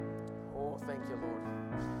Thank you, Lord.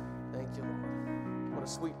 Thank you, Lord. What a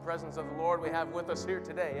sweet presence of the Lord we have with us here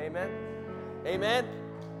today. Amen. Amen.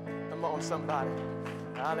 Come on, somebody.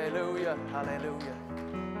 Hallelujah. Hallelujah.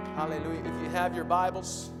 Hallelujah. If you have your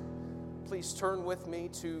Bibles, please turn with me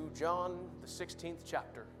to John, the 16th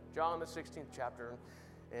chapter. John, the 16th chapter.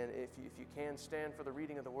 And if you can stand for the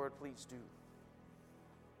reading of the word, please do.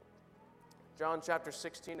 John chapter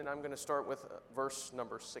 16, and I'm going to start with verse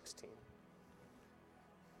number 16.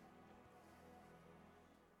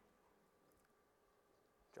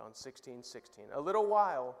 John 16:16. A little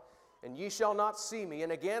while, and ye shall not see me,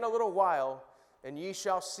 and again a little while, and ye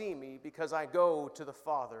shall see me, because I go to the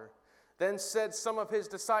Father. Then said some of his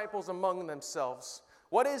disciples among themselves,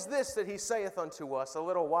 What is this that he saith unto us? A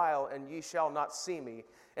little while, and ye shall not see me,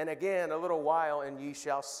 and again a little while, and ye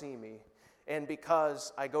shall see me, and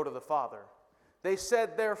because I go to the Father. They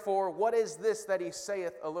said, therefore, What is this that he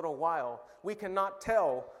saith a little while? We cannot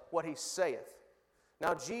tell what he saith.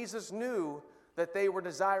 Now Jesus knew that they were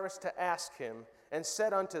desirous to ask him, and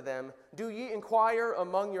said unto them, Do ye inquire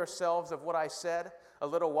among yourselves of what I said? A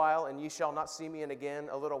little while, and ye shall not see me, and again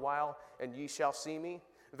a little while, and ye shall see me?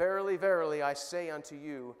 Verily, verily, I say unto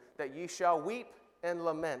you, that ye shall weep and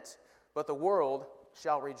lament, but the world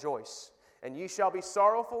shall rejoice. And ye shall be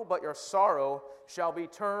sorrowful, but your sorrow shall be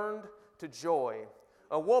turned to joy.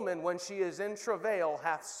 A woman, when she is in travail,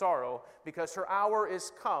 hath sorrow, because her hour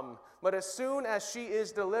is come. But as soon as she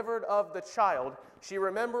is delivered of the child, she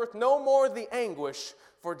remembereth no more the anguish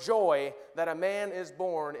for joy that a man is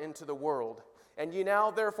born into the world. And ye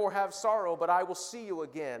now therefore have sorrow, but I will see you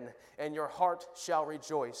again, and your heart shall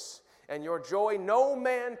rejoice. And your joy no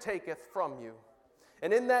man taketh from you.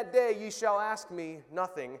 And in that day ye shall ask me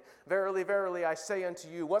nothing. Verily, verily, I say unto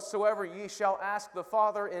you, whatsoever ye shall ask the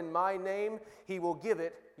Father in my name, he will give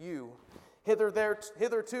it you.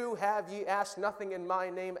 Hitherto have ye asked nothing in my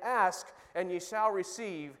name. Ask, and ye shall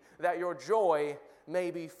receive, that your joy may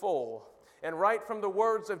be full. And right from the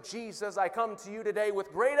words of Jesus, I come to you today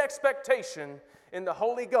with great expectation in the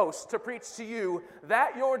Holy Ghost to preach to you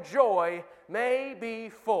that your joy may be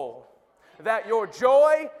full. That your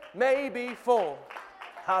joy may be full.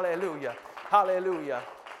 Hallelujah. Hallelujah.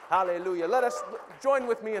 Hallelujah. Let us join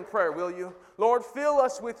with me in prayer, will you? Lord, fill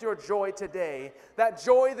us with your joy today, that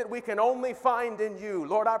joy that we can only find in you.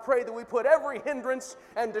 Lord, I pray that we put every hindrance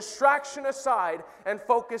and distraction aside and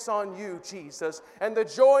focus on you, Jesus, and the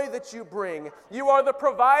joy that you bring. You are the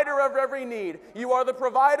provider of every need. You are the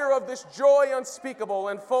provider of this joy unspeakable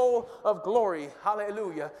and full of glory.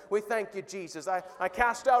 Hallelujah. We thank you, Jesus. I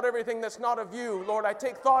cast out everything that's not of you. Lord, I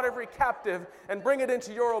take thought every captive and bring it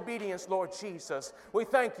into your obedience, Lord Jesus. We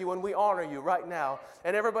thank you and we honor you right now.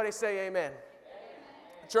 And everybody say amen.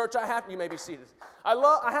 Church, you may be seated.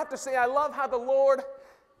 I have to say, I love how the Lord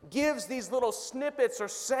gives these little snippets or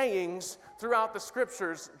sayings throughout the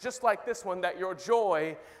scriptures, just like this one, that your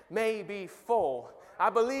joy may be full. I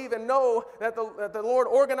believe and know that the Lord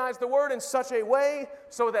organized the word in such a way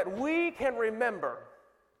so that we can remember.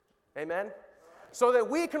 Amen? So that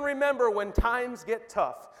we can remember when times get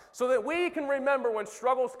tough. So that we can remember when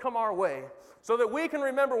struggles come our way. So that we can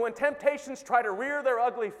remember when temptations try to rear their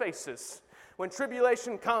ugly faces. When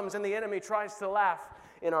tribulation comes and the enemy tries to laugh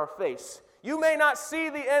in our face. You may not see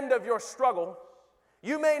the end of your struggle.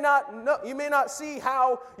 You may not see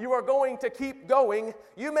how you are going to keep going.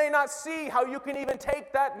 You may not see how you can even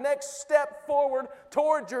take that next step forward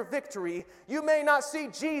toward your victory. You may not see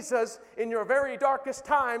Jesus in your very darkest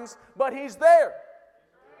times, but he's there.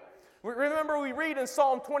 Remember, we read in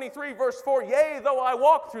Psalm 23, verse 4, Yea, though I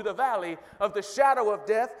walk through the valley of the shadow of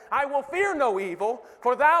death, I will fear no evil,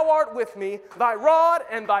 for thou art with me. Thy rod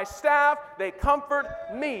and thy staff, they comfort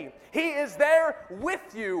me. He is there with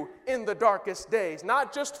you in the darkest days.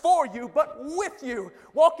 Not just for you, but with you,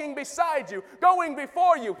 walking beside you, going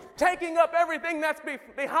before you, taking up everything that's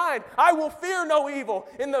behind. I will fear no evil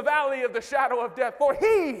in the valley of the shadow of death, for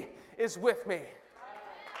he is with me.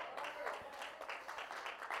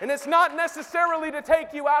 And it's not necessarily to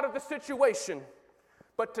take you out of the situation,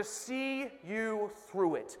 but to see you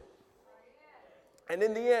through it. And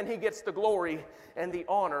in the end, he gets the glory and the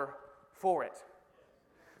honor for it.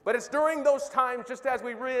 But it's during those times, just as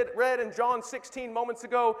we read in John 16 moments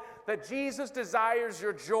ago, that Jesus desires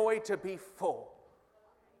your joy to be full.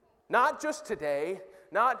 Not just today,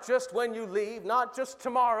 not just when you leave, not just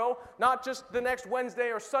tomorrow, not just the next Wednesday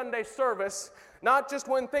or Sunday service, not just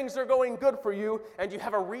when things are going good for you and you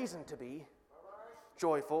have a reason to be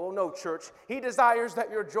joyful. No, church. He desires that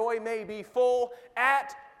your joy may be full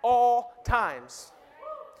at all times.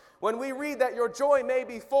 When we read that your joy may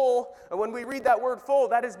be full, and when we read that word full,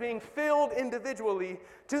 that is being filled individually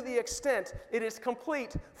to the extent it is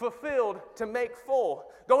complete, fulfilled, to make full.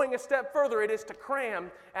 Going a step further, it is to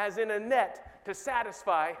cram, as in a net, to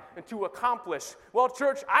satisfy and to accomplish. Well,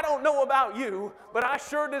 church, I don't know about you, but I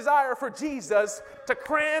sure desire for Jesus to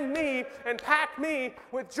cram me and pack me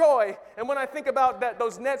with joy. And when I think about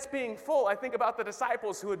those nets being full, I think about the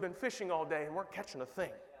disciples who had been fishing all day and weren't catching a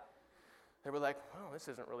thing. They were like, well, this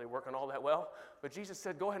isn't really working all that well. But Jesus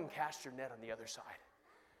said, go ahead and cast your net on the other side.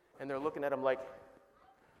 And they're looking at him like,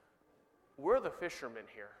 we're the fishermen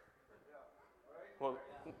here. Well,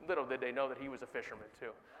 little did they know that he was a fisherman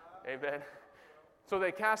too. Amen. So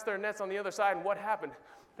they cast their nets on the other side, and what happened?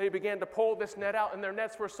 They began to pull this net out, and their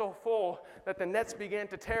nets were so full that the nets began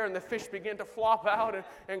to tear, and the fish began to flop out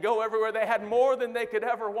and go everywhere. They had more than they could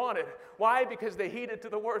ever wanted. Why? Because they heeded to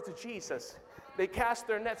the words of Jesus. They cast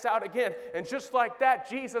their nets out again. And just like that,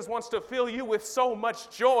 Jesus wants to fill you with so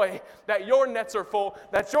much joy that your nets are full,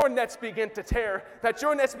 that your nets begin to tear, that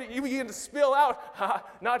your nets you begin to spill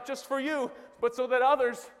out, not just for you, but so that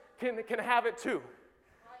others can have it too.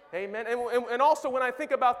 Amen. And also when I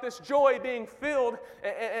think about this joy being filled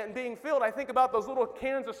and being filled, I think about those little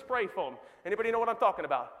cans of spray foam. Anybody know what I'm talking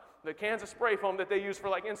about? The cans of spray foam that they use for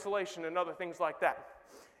like insulation and other things like that.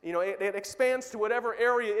 You know, it expands to whatever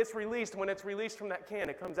area it's released. When it's released from that can,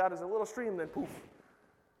 it comes out as a little stream, then poof.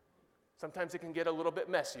 Sometimes it can get a little bit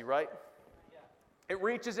messy, right? It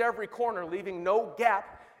reaches every corner, leaving no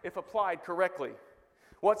gap if applied correctly.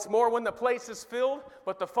 What's more, when the place is filled,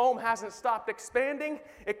 but the foam hasn't stopped expanding,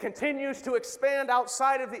 it continues to expand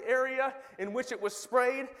outside of the area in which it was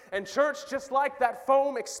sprayed. And church, just like that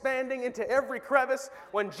foam expanding into every crevice,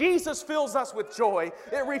 when Jesus fills us with joy,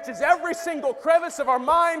 it reaches every single crevice of our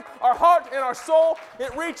mind, our heart, and our soul.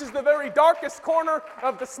 It reaches the very darkest corner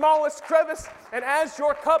of the smallest crevice. And as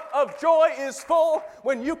your cup of joy is full,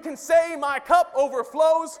 when you can say, my cup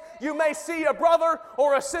overflows, you may see a brother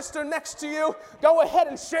or a sister next to you. Go ahead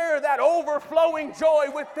and share that overflowing joy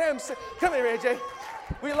with them. Come here, AJ.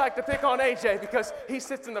 We like to pick on AJ because he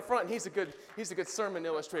sits in the front and he's a good sermon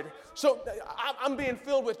illustrator. So I'm being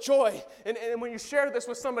filled with joy. And when you share this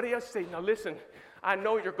with somebody else, you say, now listen, I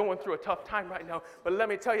know you're going through a tough time right now, but let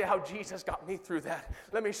me tell you how Jesus got me through that.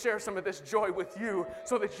 Let me share some of this joy with you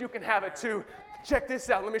so that you can have it too. Check this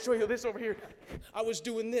out. Let me show you this over here. I was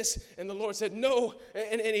doing this, and the Lord said no,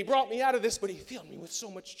 and he brought me out of this, but he filled me with so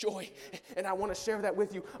much joy, and I want to share that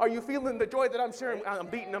with you. Are you feeling the joy that I'm sharing? I'm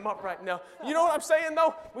beating them up right now. You know what I'm saying,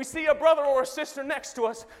 though? We see a brother or a sister next to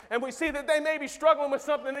us, and we see that they may be struggling with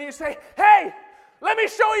something, and you say, hey, let me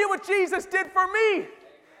show you what Jesus did for me.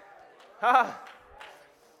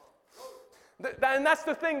 And that's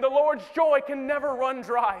the thing. The Lord's joy can never run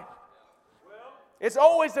dry. It's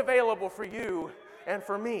always available for you and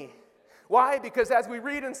for me. Why? Because as we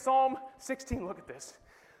read in Psalm 16, look at this.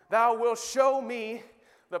 Thou wilt show me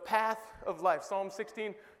the path of life. Psalm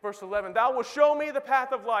 16, verse 11. Thou wilt show me the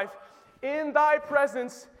path of life. In thy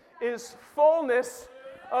presence is fullness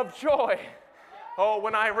of joy. Oh,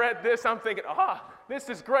 when I read this, I'm thinking, this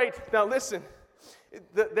is great. Now listen,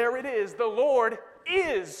 there it is. The Lord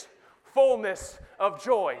is fullness of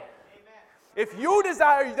joy. If you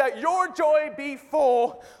desire that your joy be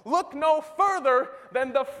full, look no further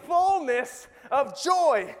than the fullness of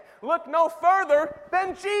joy. Look no further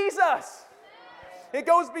than Jesus. It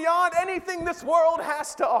goes beyond anything this world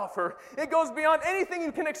has to offer. It goes beyond anything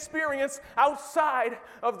you can experience outside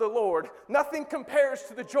of the Lord. Nothing compares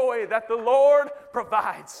to the joy that the Lord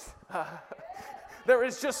provides. There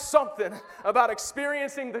is just something about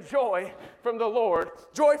experiencing the joy from the Lord.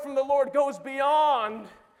 Joy from the Lord goes beyond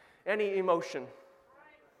any emotion.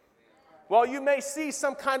 While you may see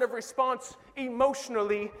some kind of response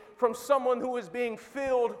emotionally from someone who is being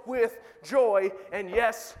filled with joy, and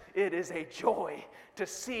yes, it is a joy to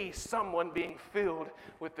see someone being filled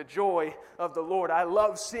with the joy of the Lord. I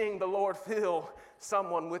love seeing the Lord fill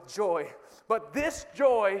someone with joy. But this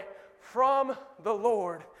joy from the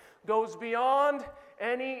Lord goes beyond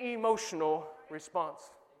any emotional response.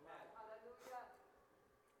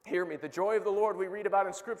 Hear me, the joy of the Lord we read about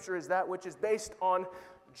in Scripture is that which is based on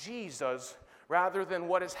Jesus rather than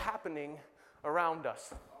what is happening around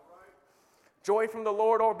us. Joy from the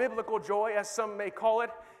Lord, or biblical joy, as some may call it,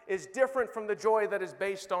 is different from the joy that is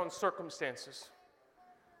based on circumstances.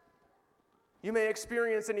 You may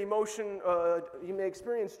experience an emotion, you may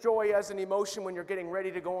experience joy as an emotion when you're getting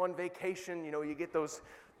ready to go on vacation. You know, you get those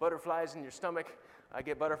butterflies in your stomach. I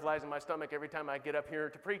get butterflies in my stomach every time I get up here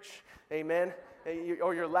to preach. Amen.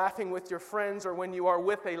 Or you're laughing with your friends, or when you are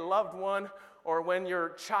with a loved one, or when your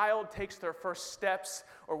child takes their first steps,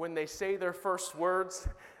 or when they say their first words,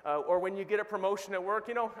 or when you get a promotion at work.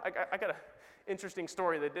 You know, I got an interesting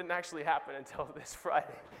story that didn't actually happen until this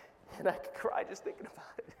Friday. And I could cry just thinking about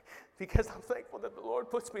it because I'm thankful that the Lord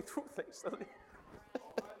puts me through things.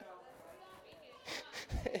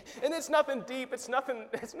 And it's nothing deep, it's nothing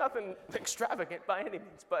extravagant by any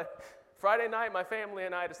means, but Friday night, my family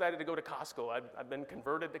and I decided to go to Costco. I've been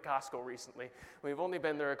converted to Costco recently. We've only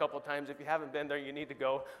been there a couple of times. If you haven't been there, you need to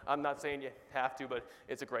go. I'm not saying you have to, but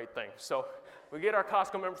it's a great thing. So we get our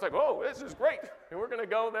Costco members like, oh, this is great. And we're going to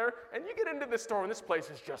go there. And you get into this store, and this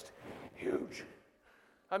place is just huge.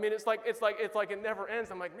 I mean, it's like it never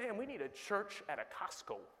ends. I'm like, man, we need a church at a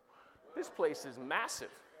Costco. This place is massive.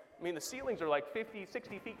 I mean, the ceilings are like 50,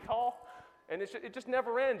 60 feet tall, and it just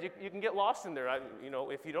never ends. You can get lost in there.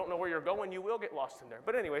 If you don't know where you're going, you will get lost in there.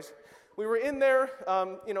 But anyways, we were in there,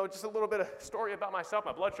 just a little bit of story about myself.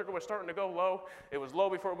 My blood sugar was starting to go low. It was low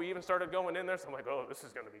before we even started going in there, so I'm like, oh, this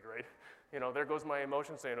is going to be great. There goes my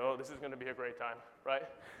emotion saying, oh, this is going to be a great time, right?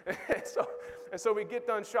 and so we get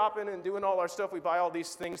done shopping and doing all our stuff. We buy all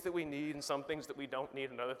these things that we need and some things that we don't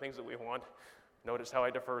need and other things that we want. Notice how I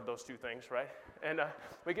deferred those two things, right? And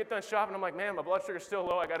we get done shopping. I'm like, man, my blood sugar's still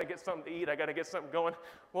low. I got to get something to eat. I got to get something going.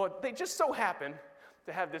 Well, they just so happen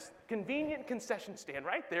to have this convenient concession stand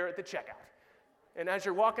right there at the checkout. And as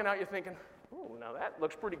you're walking out, you're thinking, ooh, now that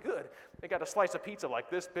looks pretty good. They got a slice of pizza like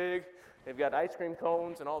this big. They've got ice cream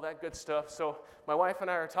cones and all that good stuff. So my wife and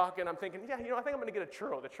I are talking. I'm thinking, I think I'm going to get a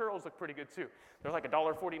churro. The churros look pretty good too. They're like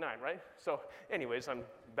 $1.49, right? So anyways, I'm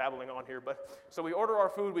babbling on here. So we order our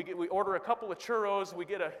food. We order a couple of churros. We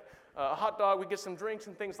get a hot dog. We get some drinks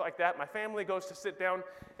and things like that. My family goes to sit down,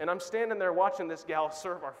 and I'm standing there watching this gal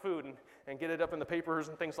serve our food and get it up in the papers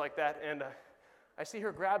and things like that. And I see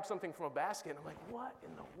her grab something from a basket. And I'm like, what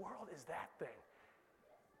in the world is that thing?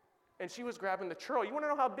 And she was grabbing the churro. You want to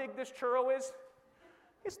know how big this churro is?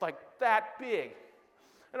 It's like that big.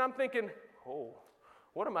 And I'm thinking, oh,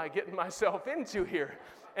 what am I getting myself into here?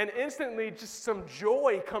 And instantly, just some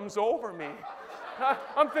joy comes over me.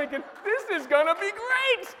 I'm thinking, this is going to be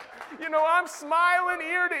great. I'm smiling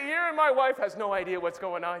ear to ear, and my wife has no idea what's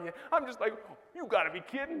going on yet. I'm just like, you got to be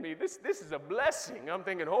kidding me. This is a blessing. I'm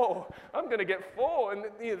thinking, oh, I'm going to get full. And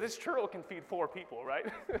this churro can feed 4 people, right?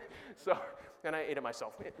 And I ate it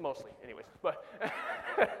myself, mostly, anyways. But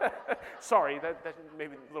sorry, that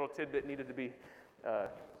maybe a little tidbit needed to be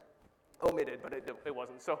omitted, but it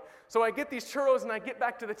wasn't. So I get these churros, and I get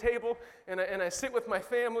back to the table, and I sit with my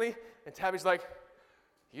family, and Tabby's like,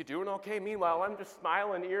 you doing okay? Meanwhile, I'm just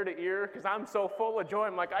smiling ear to ear because I'm so full of joy.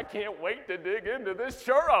 I'm like, I can't wait to dig into this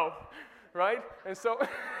churro, right? And so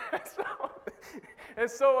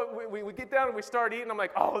we get down and we start eating. I'm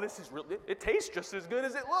like, oh, this is real. It tastes just as good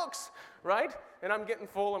as it looks, right? And I'm getting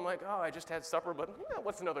full. I'm like, oh, I just had supper, but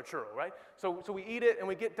what's another churro, right? So we eat it and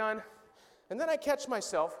we get done. And then I catch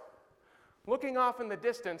myself looking off in the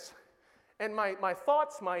distance, and my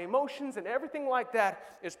thoughts, my emotions, and everything like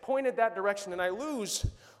that is pointed that direction, and I lose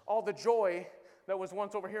all the joy that was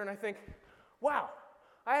once over here, and I think, wow,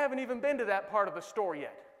 I haven't even been to that part of the store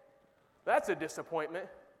yet. That's a disappointment.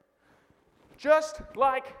 Just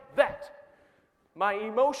like that, my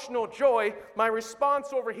emotional joy, my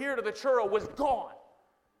response over here to the churro was gone.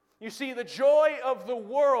 You see, the joy of the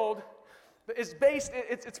world is based,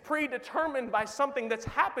 it's predetermined by something that's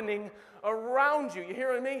happening around you. You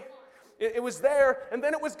hearing me? It was there, and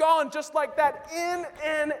then it was gone just like that in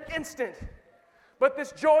an instant. But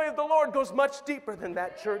this joy of the Lord goes much deeper than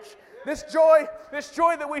that, church. This joy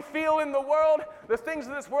that we feel in the world, the things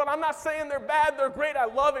of this world, I'm not saying they're bad, they're great. I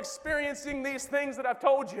love experiencing these things that I've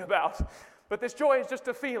told you about. But this joy is just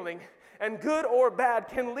a feeling, and good or bad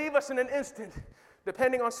can leave us in an instant,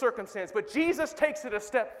 depending on circumstance. But Jesus takes it a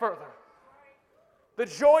step further. The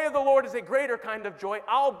joy of the Lord is a greater kind of joy,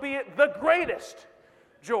 albeit the greatest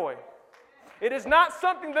joy. It is not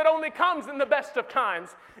something that only comes in the best of times.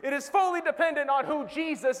 It is fully dependent on who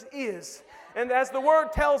Jesus is. And as the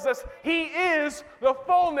Word tells us, He is the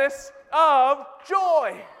fullness of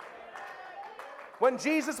joy. When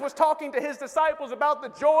Jesus was talking to His disciples about the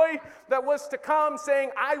joy that was to come,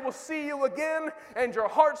 saying, I will see you again, and your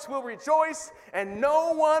hearts will rejoice, and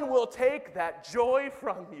no one will take that joy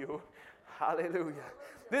from you. Hallelujah.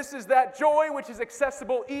 This is that joy which is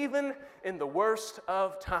accessible even in the worst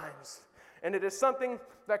of times. And it is something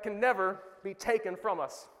that can never be taken from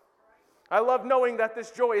us. I love knowing that this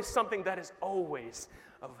joy is something that is always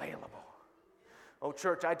available. Oh,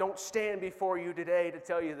 church, I don't stand before you today to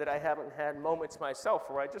tell you that I haven't had moments myself,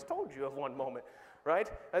 or I just told you of one moment right?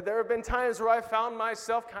 There have been times where I found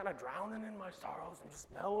myself kind of drowning in my sorrows and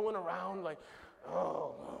just mellowing around like,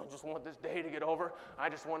 oh, I just want this day to get over. I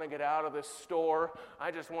just want to get out of this store.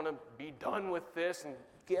 I just want to be done with this and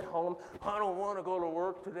get home. I don't want to go to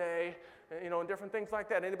work today, and different things like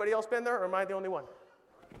that. Anybody else been there, or am I the only one?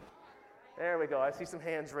 There we go. I see some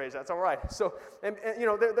hands raised. That's all right. So,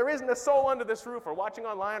 there isn't a soul under this roof or watching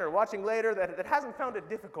online or watching later that hasn't found it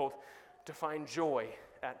difficult to find joy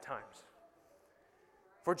at times.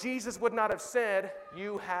 For Jesus would not have said,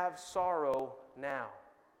 "You have sorrow now."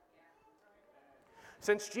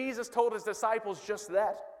 Since Jesus told his disciples just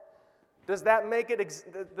that, does that make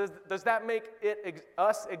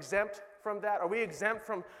us exempt from that? Are we exempt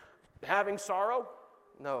from having sorrow?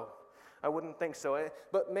 No, I wouldn't think so.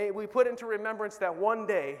 But may we put into remembrance that one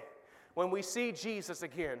day, when we see Jesus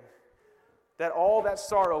again, that all that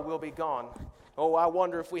sorrow will be gone. Oh, I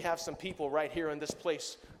wonder if we have some people right here in this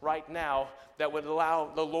place right now that would allow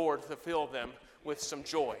the Lord to fill them with some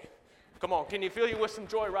joy. Come on, can you fill you with some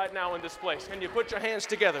joy right now in this place? Can you put your hands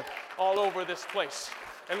together all over this place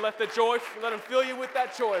and let him fill you with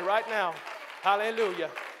that joy right now?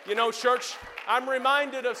 Hallelujah. Church, I'm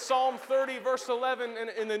reminded of Psalm 30, verse 11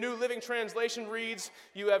 in the New Living Translation reads,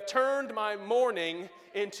 "You have turned my mourning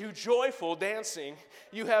into joyful dancing.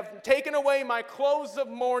 You have taken away my clothes of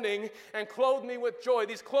mourning and clothed me with joy."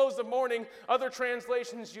 These clothes of mourning, other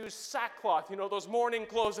translations use sackcloth, those mourning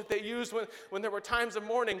clothes that they used when there were times of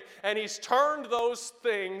mourning. And he's turned those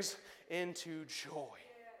things into joy.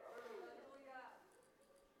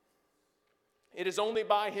 It is only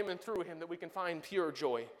by him and through him that we can find pure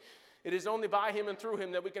joy. It is only by him and through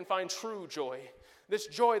him that we can find true joy. This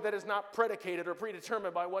joy that is not predicated or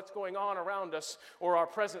predetermined by what's going on around us or our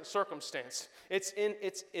present circumstance. It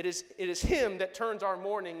is him that turns our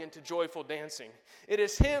mourning into joyful dancing. It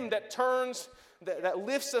is him that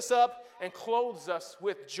lifts us up and clothes us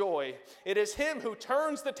with joy. It is him who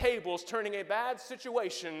turns the tables, turning a bad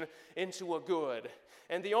situation into a good.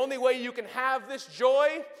 And the only way you can have this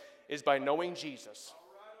joy is by knowing Jesus.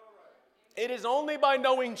 It is only by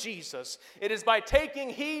knowing Jesus. It is by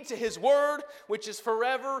taking heed to his word, which is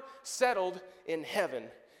forever settled in heaven.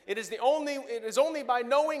 It is only by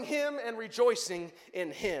knowing him and rejoicing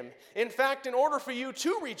in him. In fact, in order for you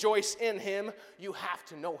to rejoice in him, you have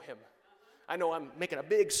to know him. I know I'm making a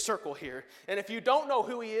big circle here. And if you don't know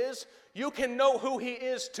who he is, you can know who he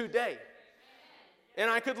is today. And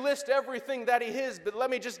I could list everything that he is, but let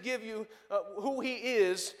me just give you who he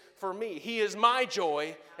is for me. He is my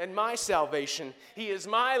joy and my salvation. He is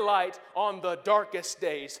my light on the darkest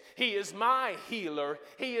days. He is my healer.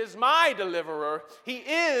 He is my deliverer. He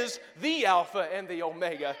is the Alpha and the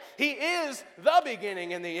Omega. He is the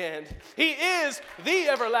beginning and the end. He is the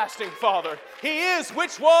everlasting Father. He is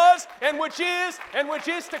which was and which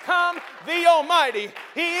is to come, the Almighty.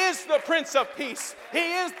 He is the Prince of Peace.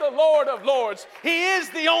 He is the Lord of Lords. He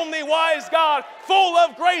is the only wise God, full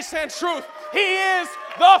of grace and truth. He is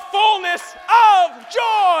the fullness of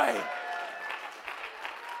joy.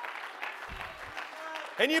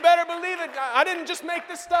 And you better believe it. I didn't just make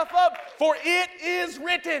this stuff up, for it is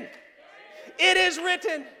written. It is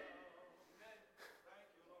written.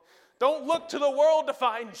 Don't look to the world to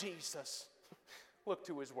find Jesus. Look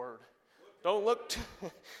to his word. Don't look to...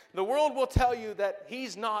 The world will tell you that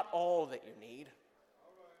he's not all that you need.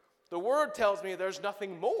 The word tells me there's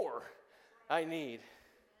nothing more I need.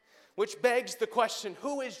 Which begs the question,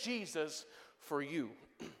 who is Jesus for you?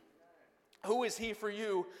 Who is he for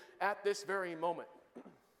you at this very moment?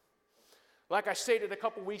 Like I stated a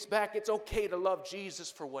couple weeks back, it's okay to love Jesus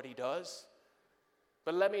for what he does.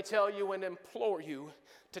 But let me tell you and implore you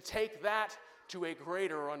to take that to a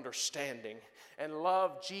greater understanding and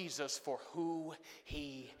love Jesus for who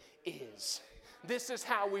he is. This is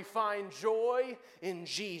how we find joy in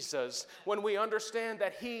Jesus, when we understand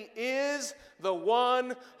that he is the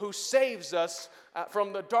one who saves us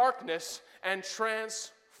from the darkness and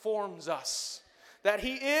transforms us. That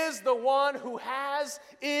he is the one who has,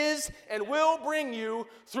 is, and will bring you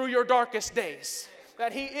through your darkest days.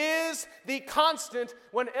 That he is the constant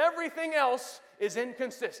when everything else is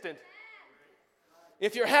inconsistent.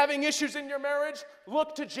 If you're having issues in your marriage,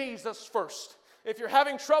 look to Jesus first. If you're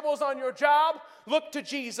having troubles on your job, look to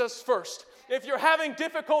Jesus first. If you're having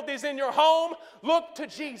difficulties in your home, look to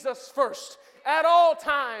Jesus first. At all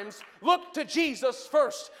times, look to Jesus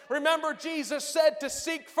first. Remember, Jesus said to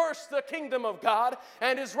seek first the kingdom of God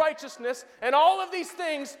and his righteousness, and all of these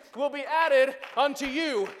things will be added unto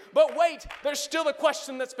you. But wait, there's still a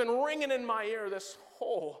question that's been ringing in my ear this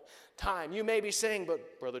whole time. You may be saying,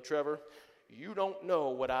 but Brother Trevor, you don't know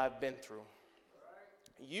what I've been through.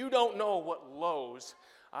 You don't know what lows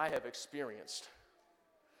I have experienced.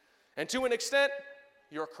 And to an extent,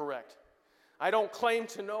 you're correct. I don't claim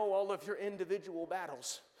to know all of your individual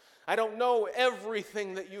battles. I don't know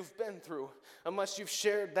everything that you've been through unless you've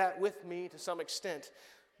shared that with me to some extent.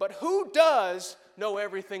 But who does know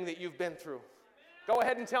everything that you've been through? Go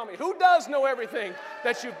ahead and tell me. Who does know everything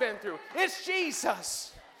that you've been through? It's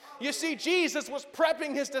Jesus. You see, Jesus was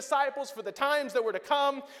prepping his disciples for the times that were to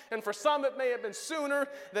come, and for some it may have been sooner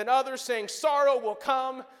than others, saying sorrow will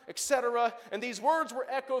come, etc. And these words were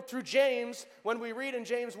echoed through James when we read in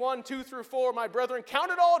James 1, 2 through 4, my brethren,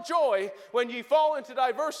 count it all joy when ye fall into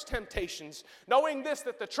diverse temptations, knowing this,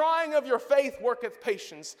 that the trying of your faith worketh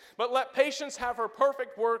patience. But let patience have her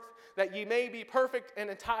perfect work, that ye may be perfect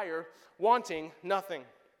and entire, wanting nothing.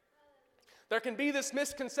 There can be this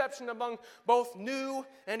misconception among both new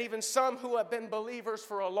and even some who have been believers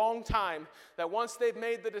for a long time that once they've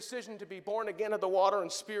made the decision to be born again of the water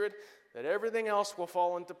and spirit, that everything else will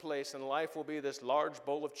fall into place and life will be this large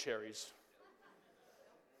bowl of cherries.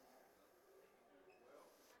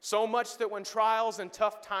 So much that when trials and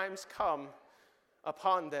tough times come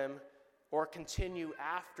upon them or continue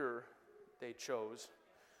after they chose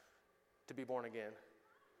to be born again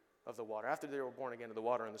of the water, after they were born again of the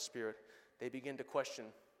water and the spirit, they begin to question,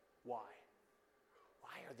 why?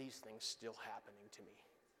 Why are these things still happening to me?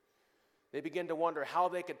 They begin to wonder how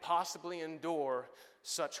they could possibly endure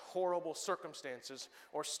such horrible circumstances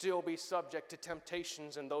or still be subject to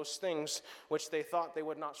temptations and those things which they thought they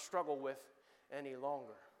would not struggle with any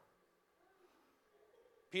longer.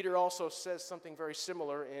 Peter also says something very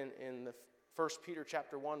similar in the 1 Peter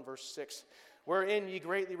chapter 1, verse 6, wherein ye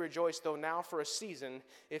greatly rejoice, though now for a season,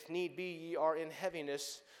 if need be, ye are in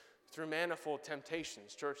heaviness through manifold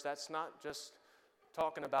temptations. Church, that's not just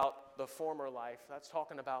talking about the former life. That's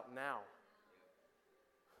talking about now.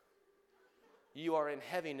 You are in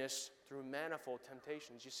heaviness through manifold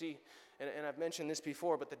temptations. You see, and I've mentioned this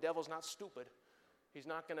before, but the devil's not stupid. He's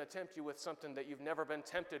not going to tempt you with something that you've never been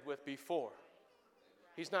tempted with before.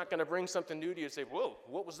 He's not going to bring something new to you and say, whoa,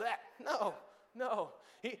 what was that? No.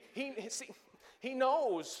 He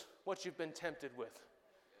knows what you've been tempted with.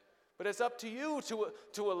 But it's up to you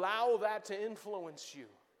to allow that to influence you.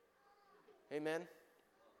 Amen.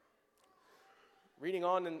 Reading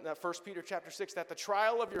on in 1 Peter chapter 6, that the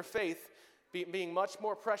trial of your faith, being much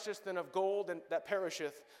more precious than of gold that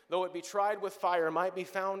perisheth, though it be tried with fire, might be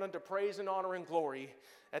found unto praise and honor and glory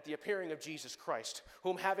at the appearing of Jesus Christ,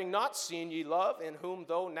 whom having not seen ye love, in whom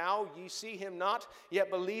though now ye see him not, yet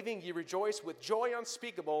believing ye rejoice with joy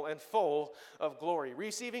unspeakable and full of glory,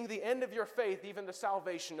 receiving the end of your faith, even the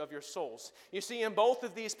salvation of your souls. You see, in both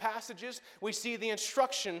of these passages, we see the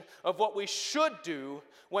instruction of what we should do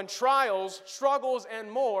when trials, struggles, and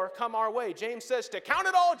more come our way. James says to count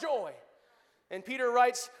it all joy. And Peter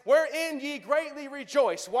writes, wherein ye greatly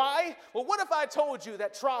rejoice. Why? Well, what if I told you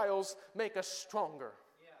that trials make us stronger?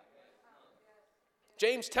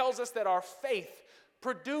 James tells us that our faith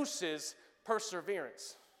produces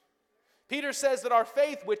perseverance. Peter says that our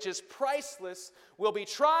faith, which is priceless, will be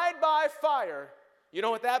tried by fire. You know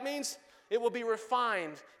what that means? It will be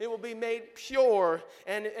refined. It will be made pure.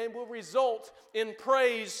 And it will result in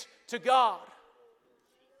praise to God.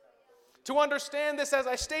 To understand this, as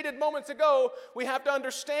I stated moments ago, we have to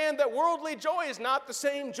understand that worldly joy is not the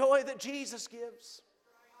same joy that Jesus gives.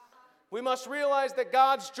 We must realize that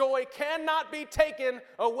God's joy cannot be taken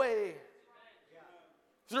away.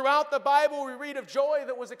 Throughout the Bible, we read of joy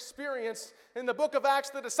that was experienced. In the book of Acts,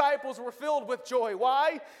 the disciples were filled with joy.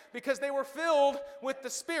 Why? Because they were filled with the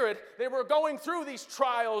Spirit. They were going through these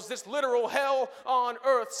trials, this literal hell on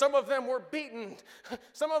earth. Some of them were beaten.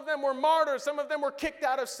 Some of them were martyrs. Some of them were kicked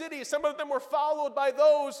out of cities. Some of them were followed by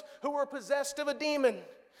those who were possessed of a demon.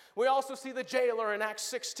 We also see the jailer in Acts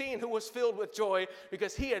 16 who was filled with joy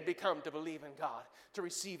because he had become to believe in God, to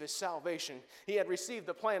receive his salvation. He had received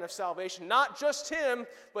the plan of salvation, not just him,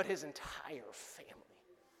 but his entire family.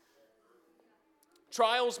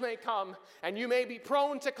 Trials may come, and you may be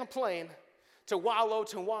prone to complain, to wallow,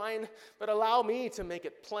 to whine, but allow me to make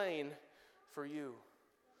it plain for you.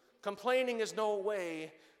 Complaining is no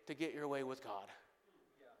way to get your way with God.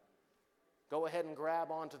 Go ahead and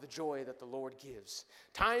grab onto the joy that the Lord gives.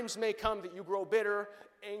 Times may come that you grow bitter,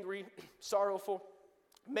 angry, sorrowful.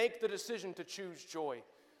 Make the decision to choose joy.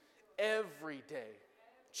 Every day,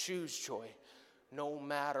 choose joy, no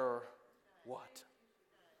matter what.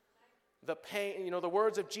 The pain, the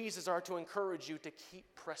words of Jesus are to encourage you to keep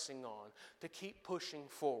pressing on, to keep pushing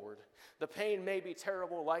forward. The pain may be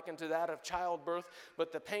terrible, likened to that of childbirth,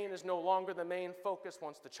 but the pain is no longer the main focus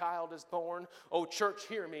once the child is born. Oh, church,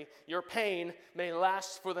 hear me. Your pain may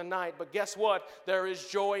last for the night, but guess what? There is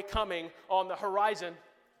joy coming on the horizon.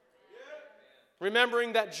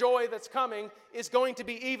 Remembering that joy that's coming is going to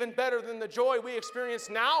be even better than the joy we experience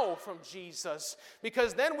now from Jesus.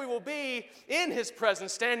 Because then we will be in His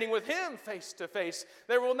presence, standing with Him face to face.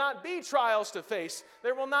 There will not be trials to face.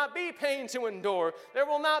 There will not be pain to endure. There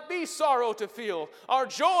will not be sorrow to feel. Our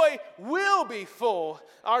joy will be full.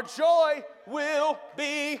 Our joy will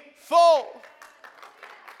be full.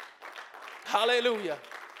 Hallelujah.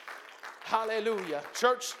 Hallelujah.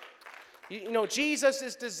 Church, you know, Jesus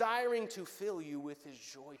is desiring to fill you with His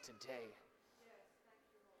joy today.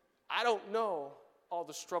 I don't know all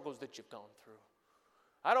the struggles that you've gone through.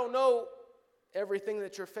 I don't know everything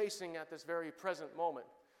that you're facing at this very present moment.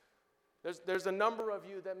 There's a number of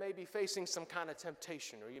you that may be facing some kind of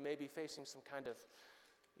temptation, or you may be facing some kind of,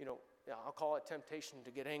 I'll call it temptation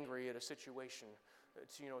to get angry at a situation,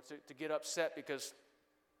 to get upset because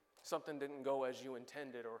something didn't go as you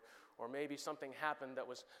intended, or maybe something happened that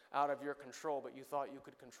was out of your control, but you thought you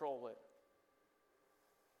could control it.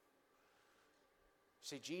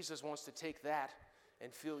 See, Jesus wants to take that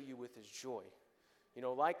and fill you with His joy. You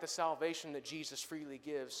know, like the salvation that Jesus freely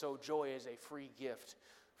gives, so joy is a free gift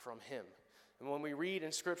from Him. And when we read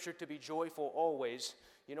in Scripture to be joyful always,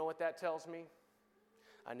 you know what that tells me?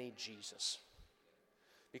 I need Jesus.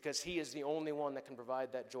 Because He is the only one that can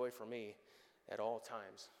provide that joy for me at all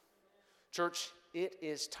times. Church, it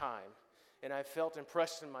is time, and I felt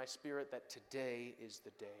impressed in my spirit that today is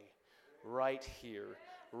the day, right here,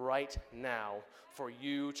 right now, for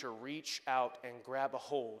you to reach out and grab a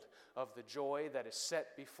hold of the joy that is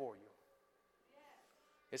set before you.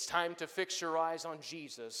 It's time to fix your eyes on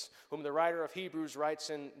Jesus, whom the writer of Hebrews writes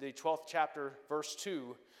in the 12th chapter, verse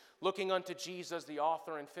 2, looking unto Jesus, the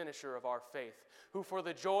author and finisher of our faith, who for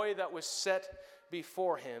the joy that was set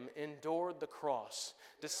before Him endured the cross,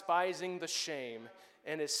 despising the shame,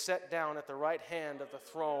 and is set down at the right hand of the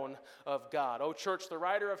throne of God. Oh, church, the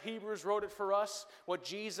writer of Hebrews wrote it for us, what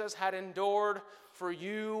Jesus had endured for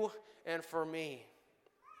you and for me.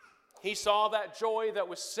 He saw that joy that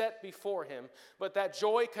was set before Him, but that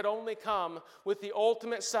joy could only come with the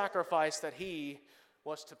ultimate sacrifice that He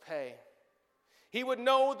was to pay. He would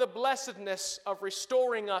know the blessedness of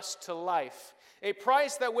restoring us to life, a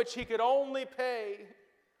price that which He could only pay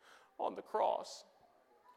on the cross.